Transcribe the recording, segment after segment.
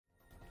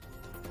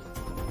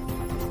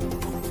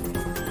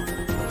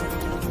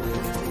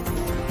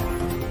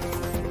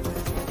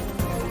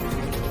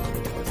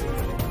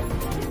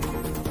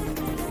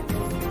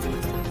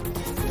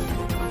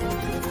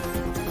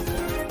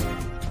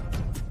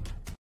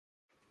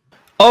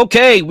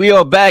Okay, we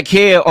are back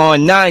here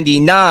on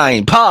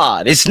 99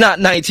 Pod. It's not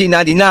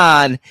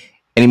 1999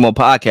 anymore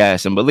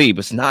podcast, and believe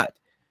it's not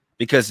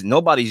because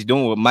nobody's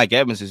doing what Mike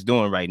Evans is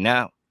doing right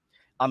now.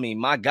 I mean,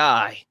 my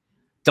guy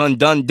done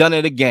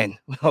it again.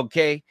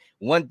 Okay,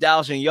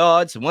 1,000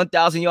 yards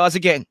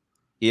again.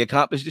 He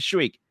accomplished the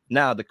streak.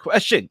 Now, the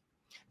question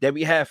that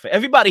we have for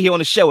everybody here on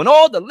the show and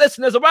all the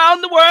listeners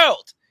around the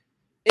world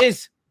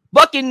is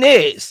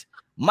Buccaneers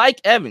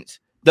Mike Evans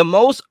the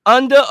most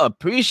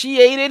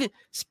underappreciated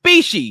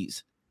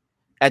species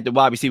at the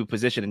wide receiver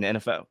position in the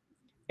NFL?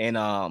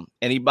 And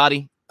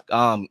anybody,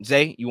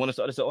 Zay, you want to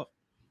start us off?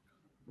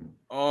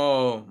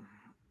 Oh,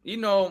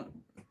 don't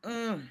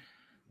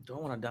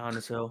want to die on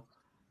this hill.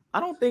 I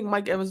don't think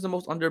Mike Evans is the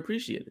most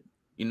underappreciated.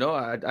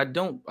 I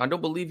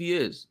don't believe he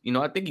is.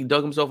 I think he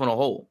dug himself in a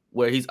hole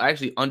where he's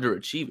actually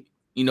underachieving.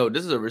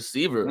 This is a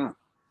receiver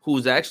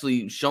who's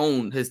actually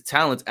shown his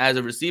talents as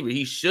a receiver.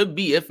 He should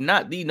be, if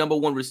not the number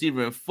one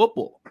receiver in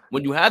football.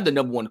 When you have the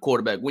number one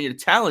quarterback, when you're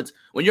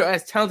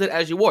as talented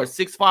as you are,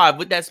 6'5",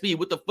 with that speed,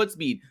 with the foot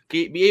speed,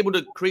 be able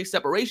to create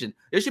separation,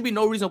 there should be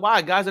no reason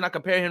why guys are not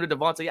comparing him to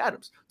Devontae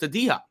Adams, to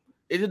D-Hop.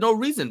 There's no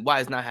reason why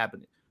it's not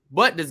happening.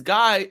 But this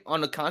guy,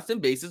 on a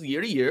constant basis,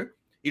 year to year,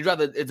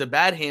 it's a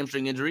bad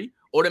hamstring injury,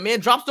 or the man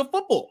drops the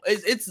football.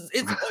 It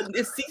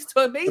ceased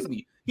to amaze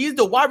me. He's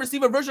the wide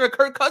receiver version of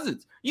Kirk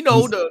Cousins. With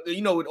all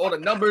the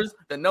numbers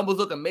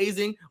look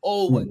amazing.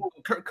 Oh,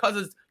 Kirk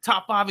Cousins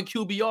top 5 in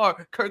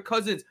QBR. Kirk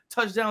Cousins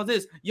touchdowns,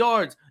 this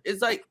yards.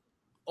 It's like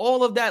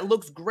all of that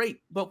looks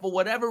great, but for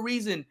whatever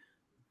reason,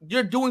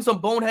 you're doing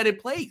some boneheaded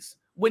plays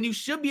when you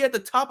should be at the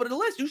top of the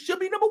list. You should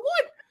be number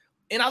one.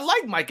 And I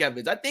like Mike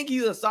Evans. I think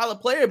he's a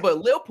solid player, but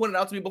Lil pointed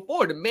out to me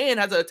before, the man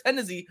has a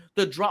tendency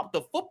to drop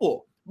the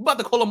football. I'm about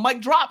to call him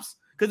Mike Drops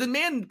because the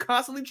man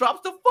constantly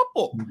drops the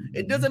football.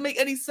 It doesn't make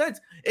any sense.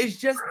 It's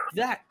just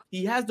that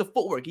he has the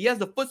footwork. He has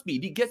the foot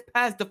speed. He gets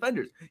past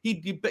defenders. He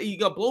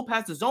got blow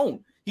past the zone.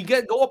 He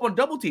go up on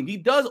double team. He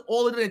does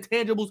all of the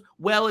intangibles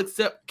well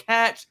except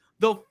catch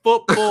the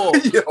football.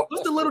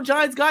 What's the little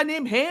Giants guy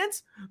named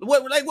Hands?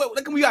 What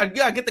we gotta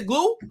get the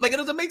glue? Like, it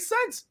doesn't make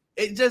sense.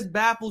 It just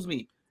baffles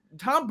me.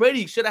 Tom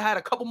Brady should have had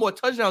a couple more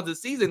touchdowns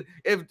this season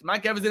if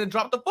Mike Evans didn't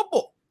drop the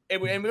football.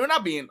 And we're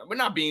not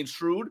being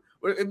shrewd.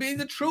 We're being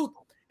the truth.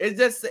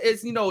 To say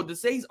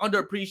he's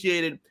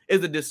underappreciated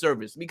is a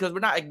disservice because we're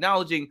not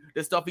acknowledging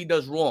the stuff he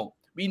does wrong.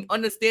 We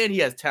understand he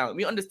has talent.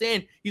 We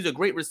understand he's a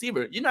great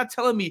receiver. You're not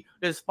telling me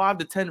there's 5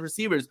 to 10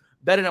 receivers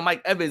better than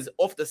Mike Evans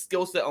off the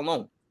skill set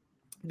alone.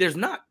 There's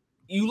not.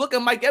 You look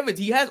at Mike Evans,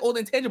 he has all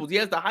the intangibles. He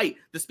has the height,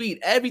 the speed,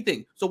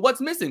 everything. So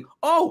what's missing?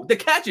 Oh, the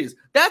catches.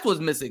 That's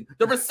what's missing.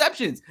 The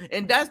receptions.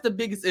 And that's the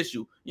biggest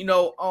issue.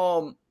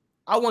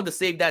 I wanted to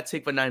save that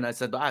take for 99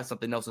 cents, but I have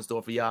something else in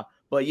store for y'all.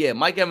 But yeah,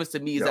 Mike Evans to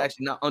me is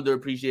actually not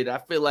underappreciated. I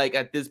feel like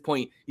at this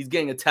point, he's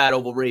getting a tad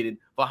overrated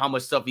for how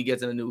much stuff he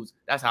gets in the news.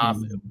 That's how I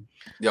feel.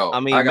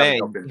 I gotta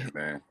jump in there,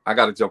 man. I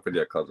gotta jump in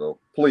there, Cuzzo.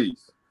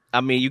 Please. I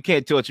mean, you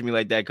can't torture me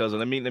like that, cuz.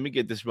 Let me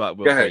get this right.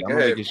 Go ahead.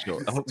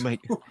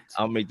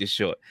 I'll make this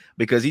short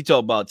because he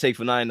talked about take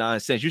for 99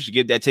 cents. You should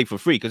get that take for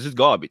free because it's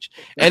garbage.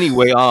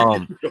 Anyway,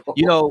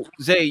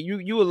 Zay,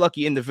 you a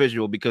lucky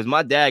individual because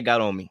my dad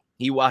got on me.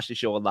 He watched the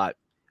show a lot.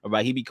 All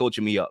right, he be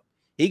coaching me up.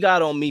 He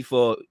got on me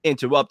for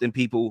interrupting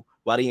people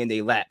while they in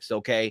their laps.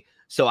 Okay,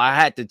 so I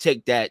had to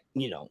take that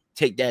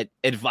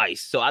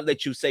advice. So I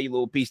let you say your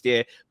little piece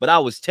there, but I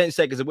was 10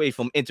 seconds away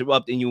from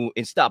interrupting you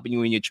and stopping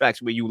you in your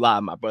tracks where you lie,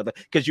 my brother,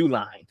 because you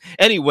lying.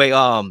 Anyway,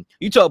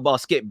 you talk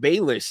about Skip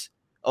Bayless.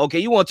 Okay,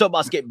 you want to talk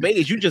about Skip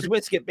Bayless? You just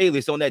went Skip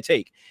Bayless on that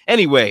take.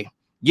 Anyway,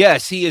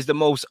 yes, he is the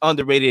most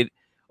underrated,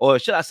 or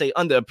should I say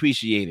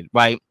underappreciated,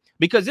 right?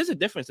 Because there's a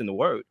difference in the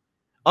word.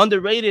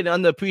 Underrated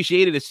and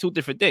underappreciated is two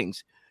different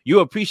things. You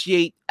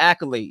appreciate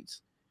accolades.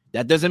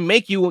 That doesn't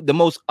make you the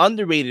most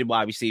underrated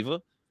wide receiver,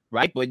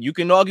 right? But you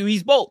can argue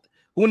he's both.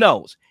 Who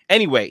knows?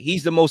 Anyway,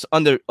 he's the most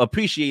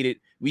underappreciated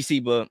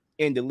receiver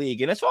in the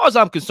league. And as far as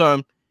I'm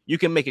concerned, you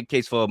can make a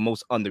case for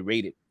most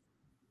underrated.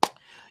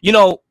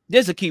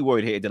 There's a key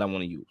word here that I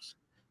want to use.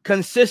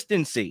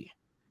 Consistency.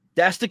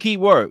 That's the key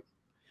word.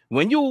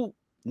 When you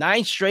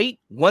 9 straight,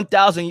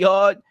 1,000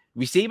 yard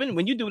receiving,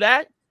 when you do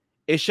that,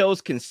 it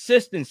shows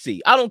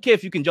consistency. I don't care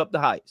if you can jump the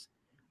heights.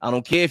 I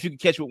don't care if you can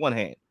catch with one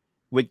hand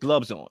with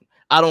gloves on.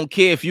 I don't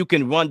care if you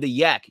can run the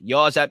yak,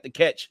 yards after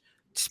catch,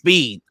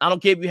 speed. I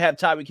don't care if you have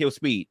Tyreek Hill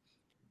speed.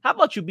 How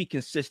about you be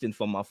consistent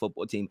for my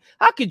football team?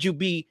 How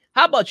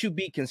about you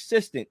be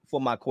consistent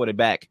for my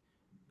quarterback?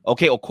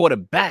 Okay, or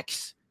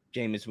quarterbacks.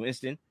 Jameis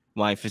Winston,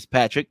 Ryan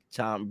Fitzpatrick,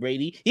 Tom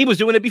Brady. He was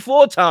doing it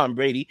before Tom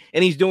Brady,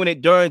 and he's doing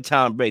it during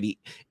Tom Brady.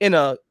 In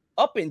a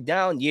up and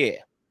down year,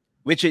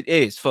 which it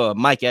is for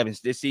Mike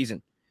Evans this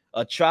season,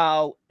 a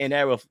trial and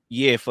error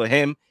year for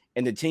him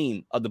and the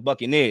team of the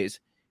Buccaneers,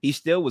 he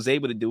still was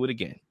able to do it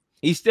again.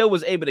 He still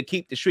was able to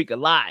keep the streak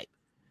alive.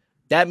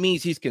 That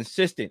means he's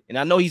consistent. And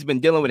I know he's been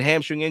dealing with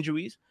hamstring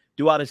injuries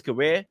throughout his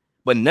career,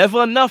 but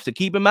never enough to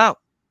keep him out.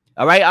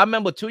 All right. I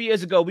remember 2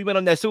 years ago, we went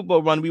on that Super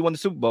Bowl run. We won the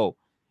Super Bowl.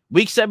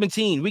 Week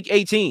 17, week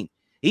 18.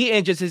 He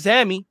injures his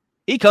hammy.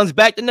 He comes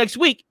back the next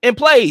week and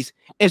plays.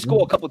 and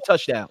score a couple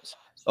touchdowns.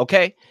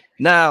 Okay.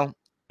 Now,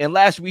 in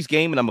last week's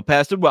game, and I'm going to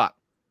pass the rock,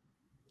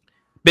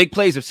 big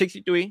plays of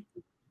 63,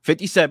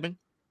 57,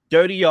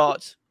 30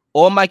 yards,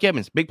 all Mike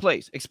Evans, big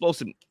plays,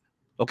 explosive.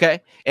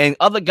 Okay. And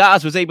other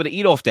guys was able to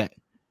eat off that.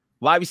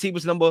 Wide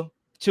receivers number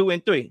 2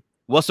 and 3.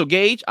 Russell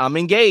Gage, I'm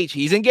engaged.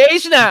 He's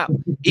engaged now.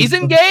 He's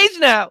engaged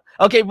now.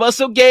 Okay,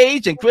 Russell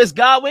Gage and Chris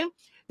Godwin,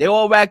 they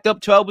all racked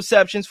up 12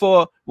 receptions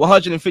for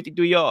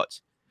 153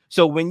 yards.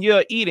 So when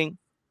you're eating,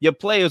 your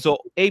players are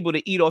able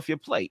to eat off your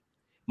plate.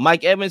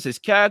 Mike Evans, his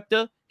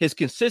character, his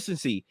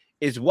consistency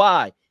is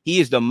why he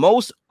is the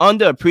most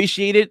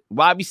underappreciated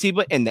wide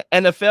receiver in the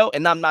NFL,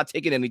 and I'm not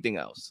taking anything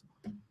else.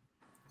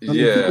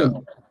 Yeah.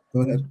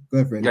 Go ahead,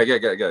 Freddie. Yeah.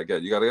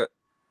 You got it.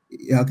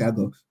 Yeah, okay, I'll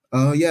go.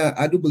 Yeah,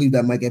 I do believe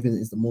that Mike Evans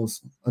is the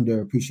most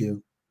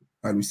underappreciated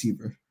wide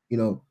receiver. You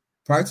know,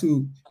 prior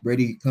to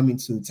Brady coming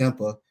to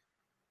Tampa,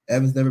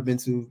 Evans never been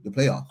to the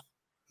playoff.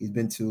 He's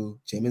been to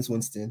Jameis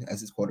Winston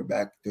as his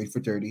quarterback, 30 for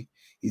 30.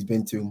 He's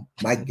been to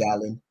Mike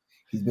Gallen.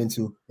 He's been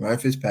to Ryan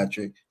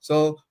Fitzpatrick.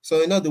 So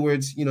in other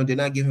words, you know, they're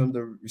not giving him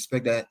the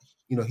respect that,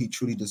 you know, he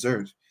truly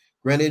deserves.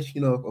 Granted, you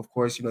know, of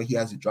course, you know, he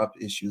has drop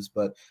issues,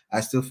 but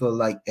I still feel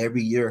like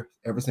every year,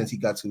 ever since he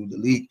got to the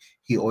league,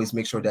 he always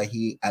makes sure that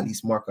he at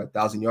least mark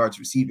 1,000 yards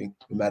receiving,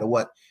 no matter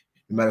what,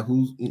 no matter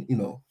who's, you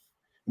know,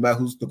 no matter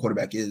who's the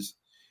quarterback is.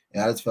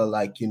 And I just felt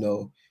like, you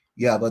know,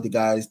 you have other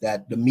guys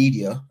that the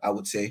media, I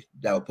would say,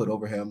 that would put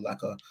over him, like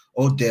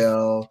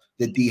Odell,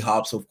 the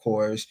D-Hops, of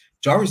course.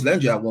 Jarvis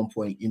Landry at one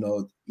point, you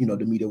know,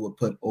 the media would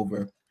put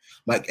over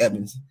Mike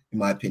Evans, in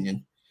my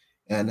opinion.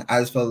 And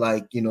I just felt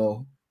like, you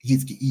know,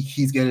 he's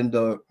getting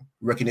the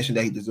recognition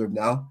that he deserves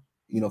now,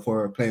 you know,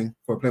 for playing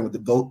with the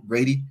GOAT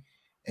Brady,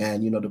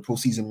 and, you know, the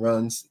postseason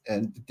runs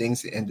and the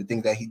things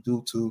that he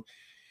do to,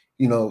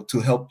 you know, to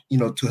help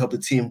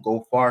the team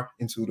go far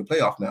into the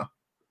playoff now.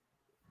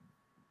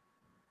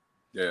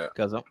 Yeah.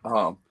 Because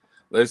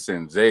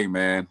listen, Zay,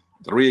 man,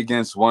 3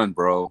 against 1,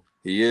 bro.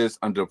 He is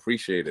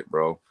underappreciated,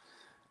 bro.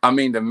 I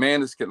mean, the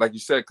man is, like you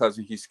said,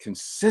 cousin, he's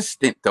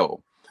consistent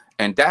though.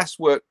 And that's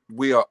what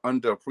we are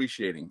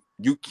underappreciating.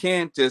 You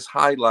can't just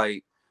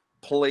highlight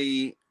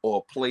play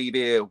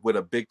there with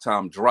a big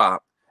time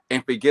drop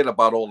and forget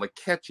about all the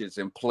catches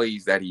and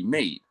plays that he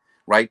made,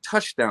 right?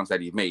 Touchdowns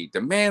that he made. The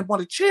man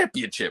won a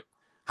championship.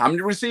 How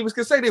many receivers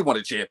can say they won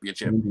a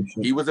championship?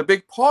 He was a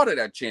big part of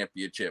that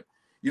championship.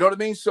 You know what I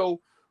mean?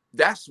 So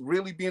that's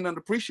really being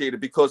underappreciated,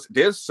 because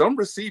there's some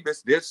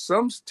receivers, there's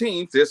some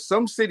teams, there's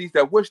some cities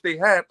that wish they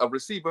had a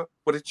receiver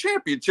with a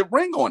championship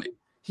ring on it.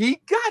 He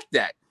got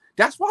that.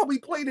 That's why we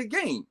play the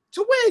game,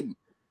 to win.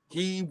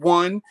 He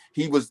won.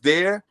 He was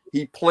there.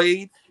 He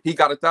played. He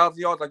got 1,000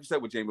 yards, like you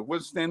said, with Jameis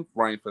Winston,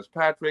 Ryan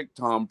Fitzpatrick,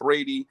 Tom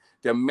Brady.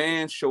 The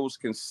man shows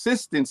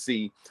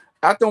consistency.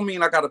 That don't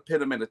mean I got to put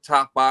him in the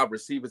top 5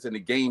 receivers in the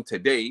game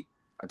today.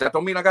 That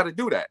don't mean I got to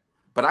do that.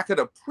 But I could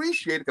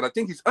appreciate it, because I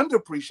think he's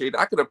underappreciated.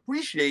 I could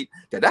appreciate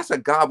that that's a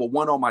guy with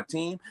one on my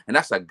team, and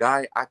that's a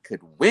guy I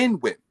could win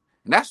with.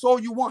 And that's all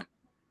you want.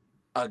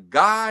 A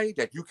guy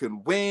that you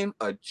can win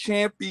a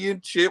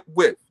championship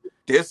with.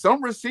 There's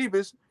some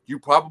receivers you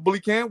probably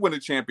can't win a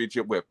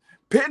championship with.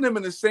 Pitting him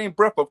in the same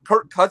breath of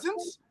Kirk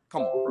Cousins?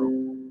 Come on,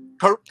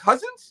 bro. Kirk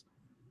Cousins?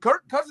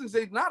 Kirk Cousins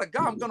is not a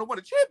guy I'm going to win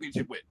a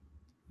championship with.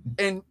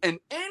 In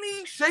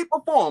any shape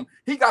or form,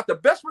 he got the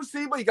best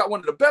receiver. He got one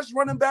of the best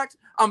running backs.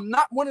 I'm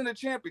not winning a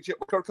championship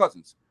with Kirk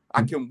Cousins.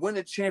 I can win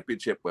a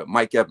championship with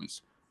Mike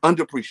Evans.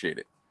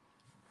 Underappreciated.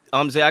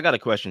 Zay, I got a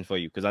question for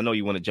you, because I know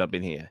you want to jump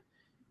in here.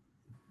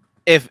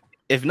 If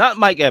not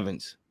Mike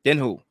Evans, then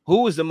who?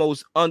 Who is the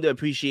most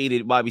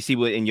underappreciated wide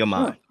receiver in your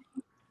mind?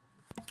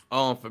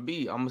 For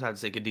me, I'm gonna have to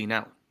say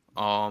Kadeem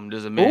Allen.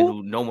 There's a man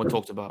who no one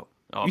talks about.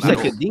 You said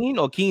Kadeem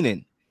or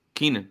Keenan?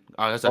 Keenan.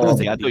 I thought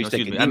you said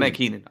Keenan. I meant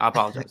Keenan. I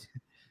apologize.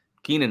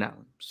 Keenan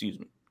Allen. Excuse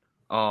me.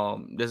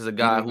 This is a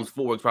guy whose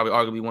footwork probably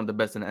arguably one of the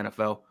best in the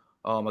NFL.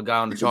 A guy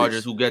on the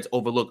Chargers who gets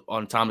overlooked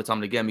on time to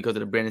time again because of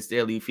the Brandon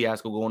Staley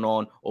fiasco going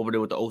on over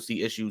there with the OC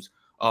issues.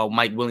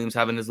 Mike Williams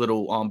having this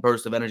little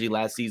burst of energy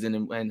last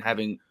season and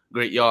having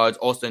great yards.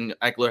 Austin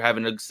Eckler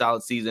having a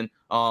solid season.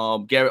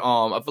 Garrett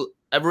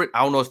Everett,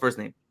 I don't know his first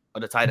name.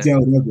 The tight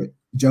end.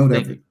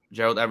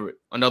 Gerald Everett.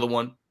 Another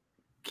one.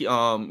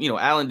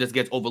 Allen just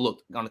gets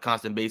overlooked on a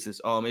constant basis.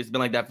 It's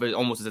been like that for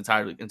almost his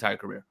entire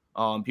career.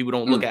 People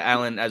don't look at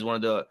Allen as one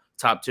of the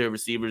top tier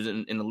receivers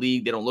in the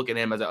league. They don't look at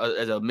him as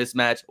a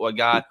mismatch or a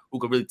guy who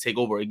could really take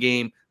over a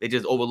game. They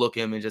just overlook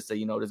him and just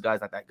say, this guy's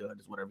not that good.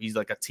 It's whatever. He's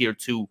like a tier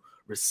 2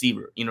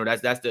 receiver.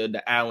 That's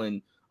the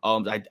Allen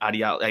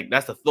ideology. Like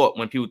that's the thought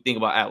when people think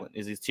about Allen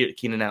is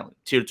Keenan Allen,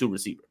 tier 2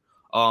 receiver.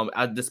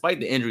 Despite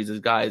the injuries, this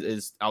guy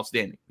is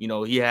outstanding.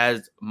 He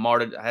has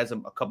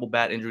a couple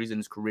bad injuries in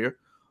his career.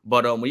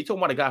 But when you talk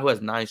about a guy who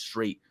has 9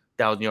 straight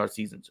 1,000-yard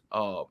seasons,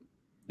 to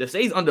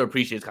say he's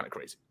underappreciated is kind of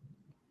crazy.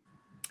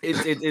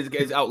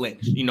 It's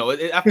outlandish.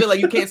 I feel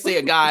like you can't say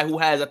a guy who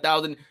has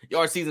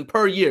 1,000-yard season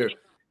per year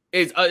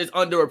is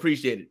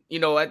underappreciated.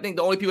 I think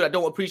the only people that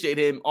don't appreciate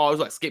him are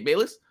like Skip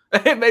Bayless.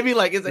 Maybe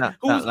like it's like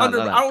who's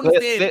under. I don't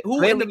understand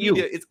who in the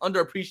media is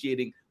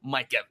underappreciating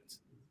Mike Evans.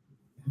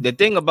 The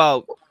thing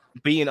about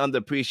being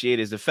underappreciated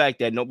is the fact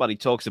that nobody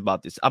talks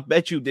about this. I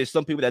bet you there's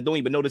some people that don't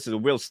even know this is a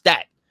real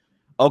stat.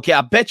 Okay,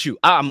 I bet you.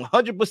 I'm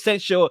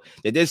 100% sure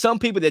that there's some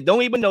people that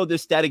don't even know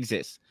this stat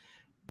exists.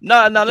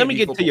 No, let me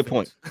get to your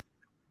point.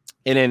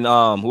 And then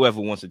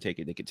whoever wants to take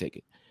it, they can take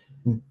it.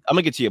 I'm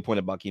gonna get to your point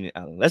about Keenan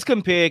Allen. Let's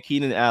compare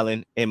Keenan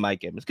Allen and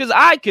Mike Evans, because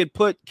I could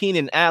put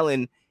Keenan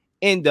Allen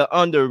in the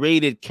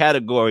underrated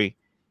category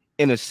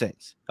in a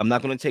sense. I'm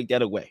not gonna take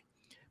that away.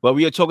 But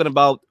we are talking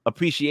about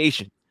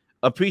appreciation.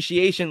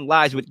 Appreciation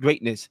lies with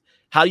greatness.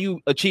 How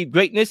you achieve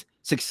greatness?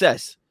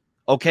 Success.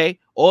 Okay,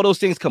 all those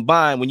things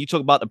combined when you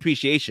talk about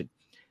appreciation.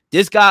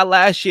 This guy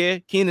last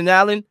year, Keenan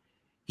Allen,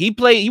 he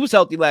was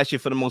healthy last year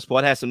for the most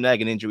part, had some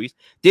nagging injuries.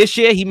 This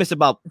year, he missed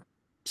about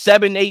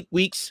 7-8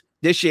 weeks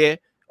this year.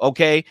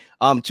 Okay.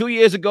 2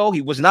 years ago,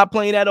 he was not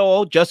playing at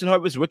all. Justin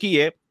Herbert's rookie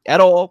year at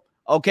all.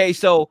 Okay.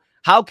 So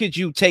how could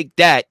you take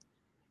that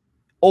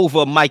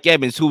over Mike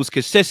Evans, who was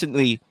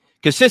consistently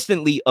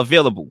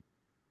available?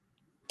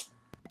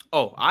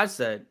 Oh, like I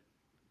said,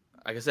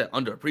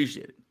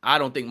 underappreciated. I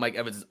don't think Mike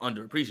Evans is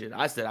underappreciated.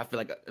 I said I feel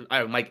like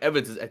Mike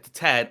Evans is at the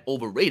tad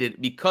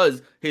overrated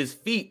because his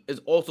feet is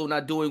also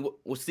not doing what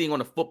we're seeing on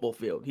the football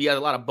field. He has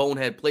a lot of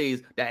bonehead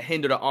plays that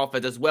hinder the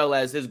offense, as well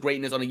as his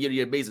greatness on a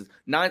year-to-year basis.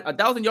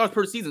 1,000 yards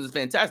per season is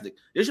fantastic.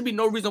 There should be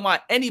no reason why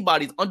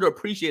anybody's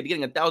underappreciated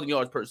getting 1,000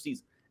 yards per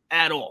season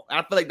at all. And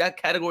I feel like that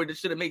category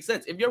just shouldn't make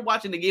sense. If you're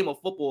watching the game of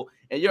football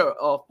and you're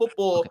a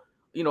football,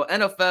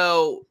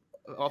 NFL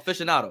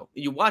aficionado,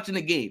 you're watching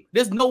the game,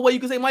 there's no way you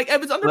can say Mike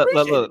Evans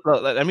underappreciated.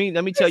 Look, let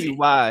me tell you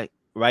why,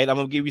 right? I'm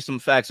gonna give you some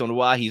facts on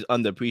why he's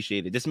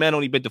underappreciated. This man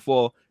only been to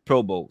 4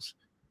 Pro Bowls.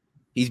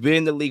 He's been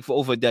in the league for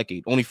over a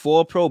decade. Only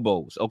 4 Pro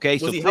Bowls. Okay,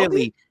 so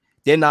clearly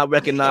they're not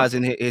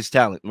recognizing his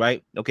talent,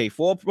 right? Okay,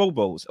 4 Pro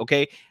Bowls.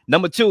 Okay,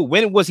 number 2,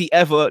 when was he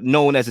ever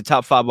known as a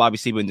top 5 wide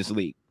receiver in this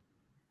league?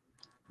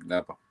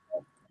 Never.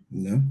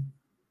 No.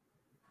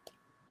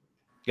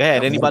 Go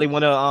ahead. Anybody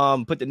want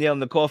to put the nail in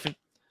the coffin?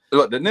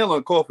 Look, the nail in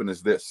the coffin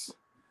is this.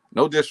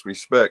 No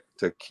disrespect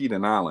to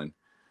Keenan Allen.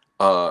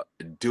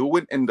 Do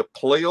it in the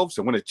playoffs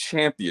and win a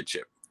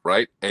championship,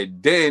 right?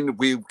 And then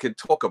we can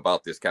talk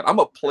about this cat. I'm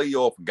a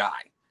playoff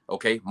guy,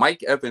 okay?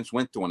 Mike Evans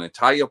went through an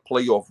entire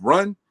playoff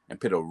run and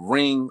put a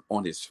ring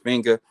on his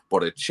finger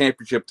for the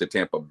championship to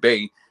Tampa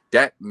Bay.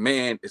 That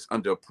man is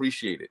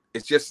underappreciated.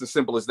 It's just as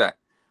simple as that.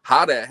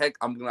 How the heck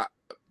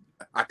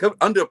I could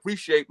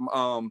underappreciate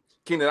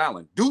Keenan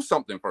Allen. Do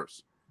something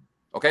first,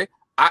 okay?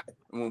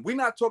 When we're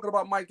not talking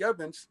about Mike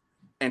Evans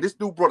and this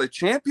dude brought a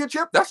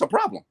championship, that's a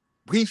problem.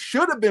 He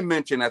should have been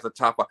mentioned as a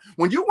top 5.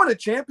 When you win a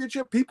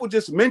championship, people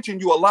just mention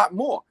you a lot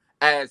more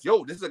as,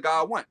 yo, this is a guy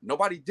I want.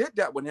 Nobody did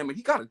that with him, and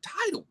he got a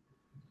title.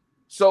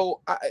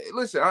 So,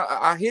 listen,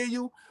 I hear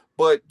you,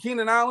 but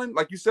Keenan Allen,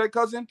 like you said,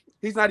 cousin,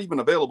 he's not even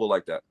available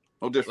like that.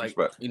 No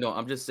disrespect. Like,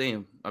 I'm just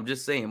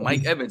saying,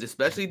 Mike Evans,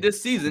 especially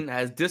this season,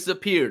 has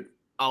disappeared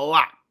a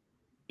lot.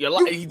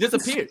 He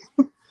disappeared.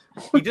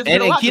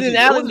 And Keenan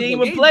Allen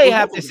didn't even play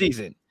half the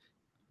season.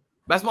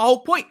 That's my whole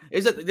point.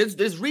 Is that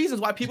there's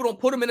reasons why people don't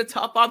put him in a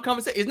top 5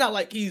 conversation. It's not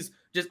like he's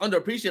just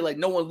underappreciated. Like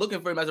no one's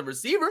looking for him as a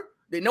receiver.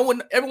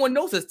 Everyone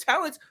knows his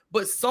talents,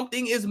 but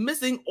something is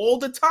missing all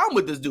the time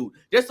with this dude.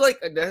 Just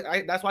like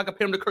that's why I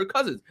compare him to Kirk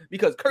Cousins,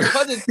 because Kirk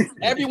Cousins,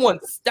 everyone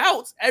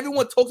stouts,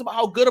 everyone talks about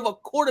how good of a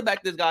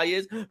quarterback this guy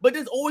is, but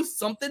there's always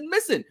something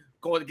missing.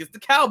 Going against the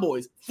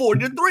Cowboys,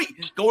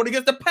 40-3. Going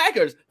against the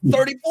Packers,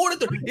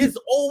 34-3. There's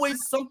always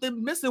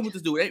something missing with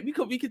this dude. We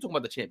keep talking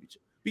about the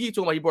championship. We keep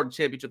talking about he brought the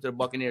championship to the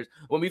Buccaneers.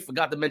 When we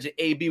forgot to mention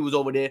AB was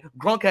over there.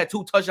 Gronk had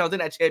 2 touchdowns in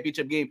that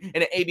championship game,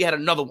 and then AB had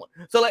another one.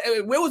 So, like,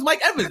 where was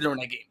Mike Evans during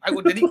that game?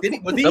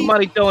 Was he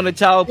Somebody throw in the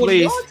towel,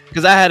 please,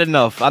 because I had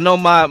enough. I know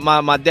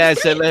my dad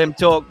said let him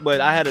talk,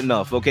 but I had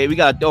enough. Okay, we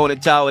got to throw in the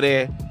towel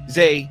there.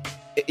 Zay,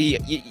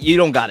 you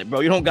don't got it,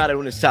 bro. You don't got it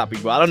on this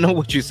topic, bro. I don't know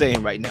what you're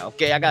saying right now.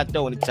 Okay, I got to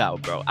throw in the towel,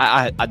 bro.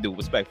 I do,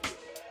 respectfully.